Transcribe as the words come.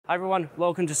Hi everyone,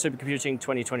 welcome to Supercomputing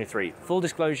 2023. Full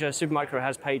disclosure, Supermicro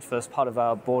has paid for part of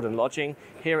our board and lodging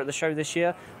here at the show this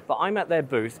year, but I'm at their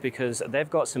booth because they've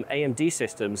got some AMD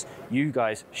systems you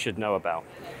guys should know about.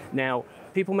 Now,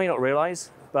 people may not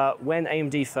realize, but when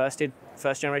AMD first did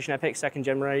first generation EPYC, second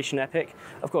generation EPYC,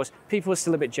 of course, people were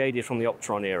still a bit jaded from the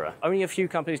Optron era. Only a few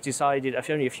companies decided,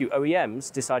 only a few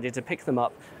OEMs decided to pick them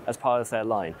up as part of their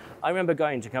line. I remember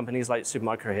going to companies like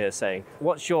Supermicro here saying,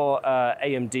 what's your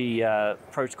AMD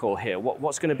protocol here?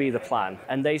 What's going to be the plan?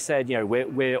 And they said, you know,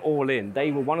 we're all in.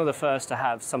 They were one of the first to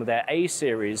have some of their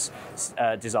A-series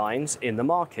designs in the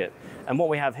market. And what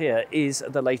we have here is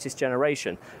the latest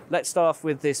generation. Let's start off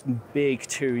with this big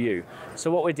 2U. So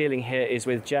what we're dealing here is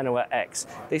with genoa-x.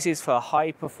 This is for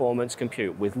high performance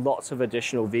compute with lots of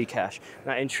additional V-cache.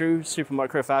 Now in true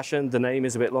Supermicro fashion, the name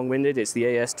is a bit long-winded. It's the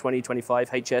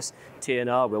AS2025HS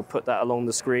TNR. We'll put that along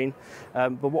the screen.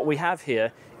 But what we have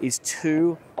here is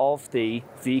two of the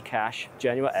V-cache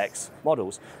genoa-x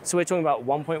models. So we're talking about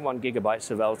 1.1 gigabytes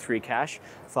of L3 cache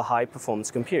for high performance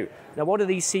compute. Now what are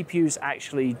these CPUs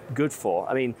actually good for?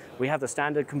 I mean, we have the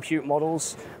standard compute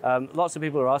models. Lots of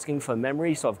people are asking for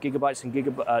memory, sort of gigabytes and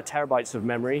terabytes of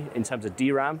memory in terms of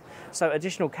DRAM. So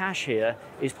additional cache here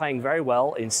is playing very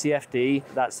well in CFD,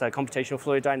 that's computational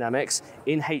fluid dynamics,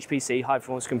 in HPC, high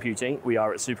performance computing. We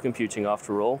are at supercomputing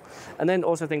after all. And then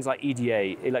also things like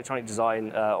EDA, electronic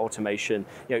design automation,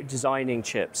 you know, designing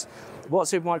chips. What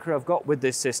Supermicro have got with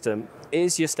this system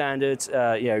is your standard,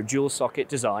 dual socket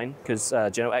design, because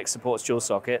genoa-x supports dual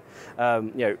socket.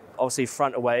 Obviously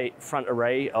front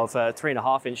array of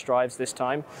 3.5-inch drives this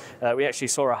time. We actually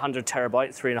saw a 100 terabyte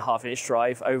 3.5-inch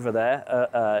drive over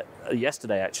there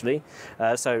yesterday, actually.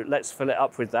 So let's fill it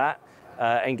up with that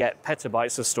and get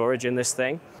petabytes of storage in this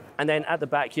thing. And then at the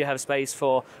back, you have space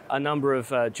for a number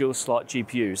of dual slot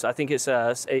GPUs. I think it's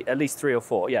at least 3 or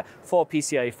 4. Yeah, 4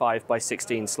 PCIe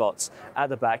 5x16 slots at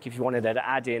the back if you wanted to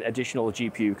add in additional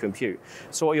GPU compute.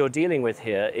 So what you're dealing with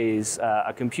here is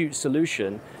a compute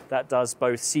solution that does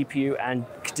both CPU and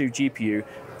do GPU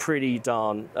pretty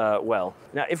darn well.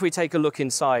 Now, if we take a look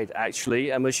inside, actually,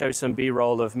 and we'll show some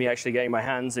B-roll of me actually getting my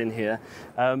hands in here,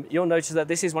 you'll notice that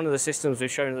this is one of the systems we've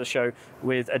shown at the show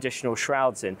with additional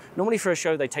shrouds in. Normally for a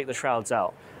show, they take the shrouds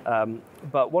out.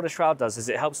 But what a shroud does is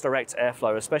it helps direct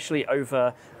airflow, especially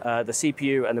over the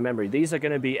CPU and the memory. These are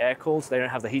going to be air-cooled. They don't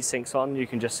have the heat sinks on. You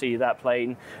can just see that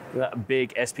plain, that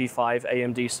big SP5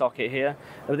 AMD socket here.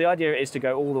 But the idea is to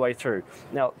go all the way through.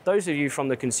 Now, those of you from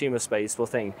the consumer space will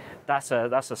think that's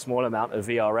a small amount of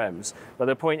VRMs. But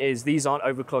the point is, these aren't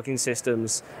overclocking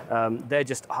systems. They're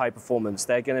just high performance.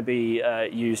 They're going to be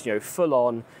used, full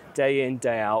on, day in,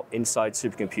 day out inside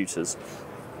supercomputers.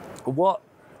 What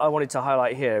I wanted to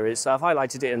highlight here is, I've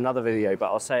highlighted it in another video,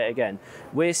 but I'll say it again.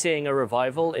 We're seeing a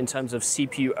revival in terms of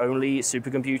CPU-only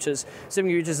supercomputers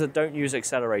that don't use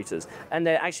accelerators. And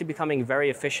they're actually becoming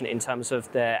very efficient in terms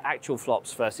of their actual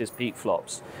flops versus peak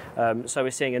flops. So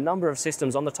we're seeing a number of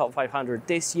systems on the top 500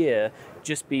 this year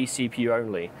just be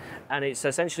CPU-only. And it's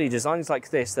essentially designs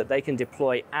like this that they can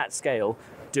deploy at scale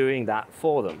doing that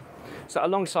for them. So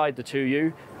alongside the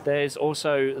 2U, there's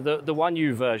also the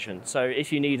 1U version. So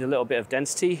if you need a little bit of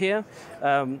density here,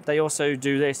 they also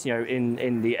do this,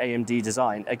 in the AMD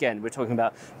design. Again, we're talking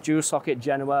about dual socket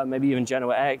Genoa, maybe even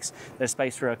genoa-x. There's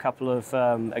space for a couple of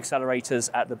accelerators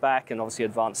at the back and obviously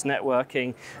advanced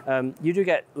networking. You do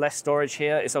get less storage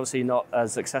here. It's obviously not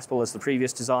as accessible as the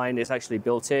previous design. It's actually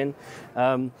built in.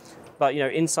 But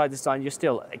inside the design, you're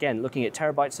still, again, looking at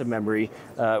terabytes of memory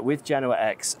with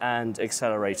genoa-x and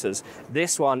accelerators.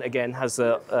 This one, again, has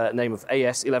the name of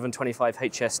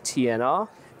AS1125HS TNR.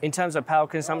 In terms of power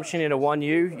consumption in a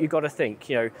 1U, you've got to think,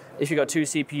 if you've got 2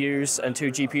 CPUs and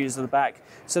 2 GPUs at the back.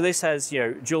 So this has,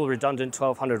 dual redundant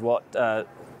 1200 watt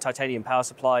titanium power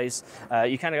supplies.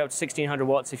 You can go up to 1600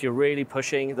 watts if you're really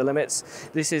pushing the limits.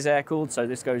 This is air-cooled, so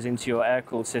this goes into your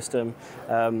air-cooled system.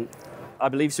 I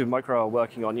believe Supermicro are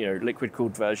working on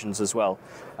liquid-cooled versions as well.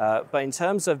 But in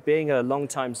terms of being a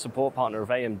long-time support partner of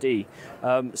AMD,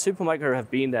 Supermicro have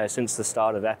been there since the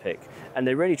start of EPYC, and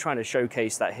they're really trying to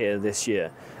showcase that here this year.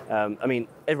 I mean,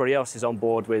 everybody else is on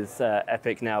board with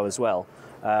EPYC now as well.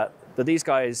 But these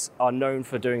guys are known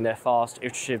for doing their fast,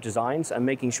 iterative designs and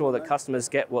making sure that customers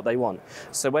get what they want.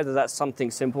 So whether that's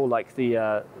something simple like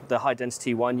the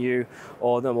high-density 1U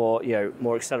or the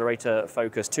more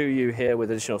accelerator-focused 2U here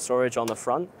with additional storage on the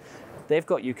front, they've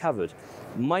got you covered.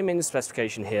 My main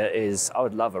specification here is I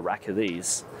would love a rack of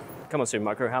these. Come on,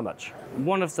 Supermicro, how much?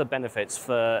 One of the benefits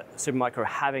for Supermicro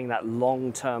having that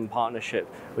long-term partnership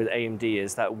with AMD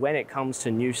is that when it comes to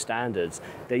new standards,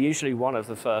 they're usually one of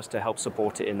the first to help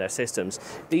support it in their systems.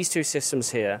 These two systems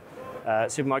here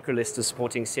Supermicro lists as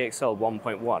supporting CXL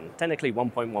 1.1, technically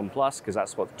 1.1 plus, because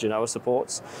that's what Genoa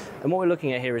supports. And what we're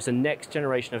looking at here is a next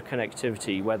generation of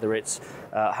connectivity, whether it's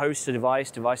host to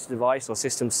device, device to device, or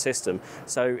system to system.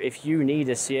 So if you need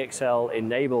a CXL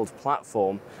enabled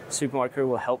platform, Supermicro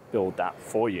will help build that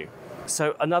for you.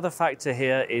 So another factor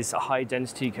here is high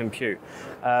density compute.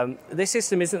 This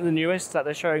system isn't the newest that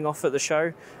they're showing off at the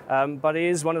show, but it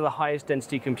is one of the highest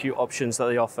density compute options that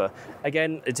they offer.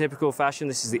 Again, in typical fashion,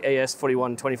 this is the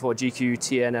AS4124GQ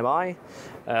TNMI.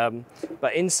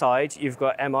 But inside, you've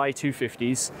got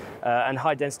MI250s and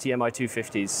high density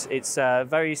MI250s. It's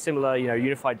very similar,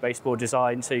 unified baseboard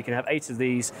design, so you can have 8 of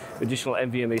these additional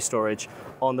NVMe storage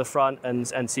on the front and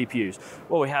CPUs.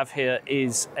 What we have here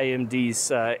is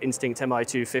AMD's Instinct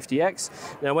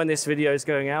MI250X. Now, when this video is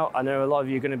going out, I know a lot of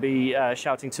you are going to be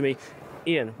shouting to me,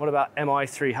 Ian, what about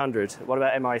MI300? What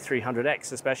about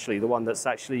MI300X, especially the one that's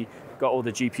actually got all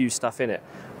the GPU stuff in it?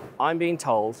 I'm being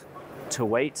told to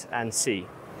wait and see,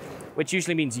 which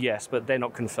usually means yes, but they're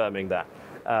not confirming that.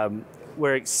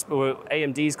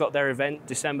 AMD's got their event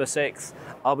December 6th.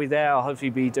 I'll be there. I'll hopefully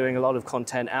be doing a lot of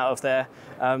content out of there.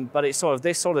 But it's sort of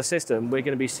this sort of system we're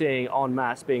going to be seeing en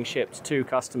masse being shipped to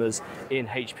customers in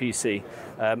HPC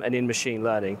and in machine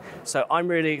learning. So I'm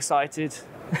really excited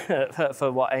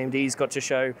for what AMD's got to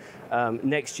show.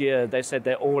 Next year, they've said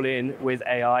they're all in with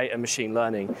AI and machine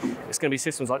learning. It's going to be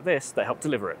systems like this that help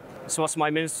deliver it. So what's my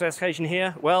minimum specification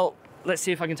here? Well, let's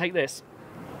see if I can take this.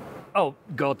 Oh,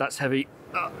 God, that's heavy.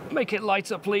 Make it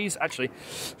lighter, please. Actually,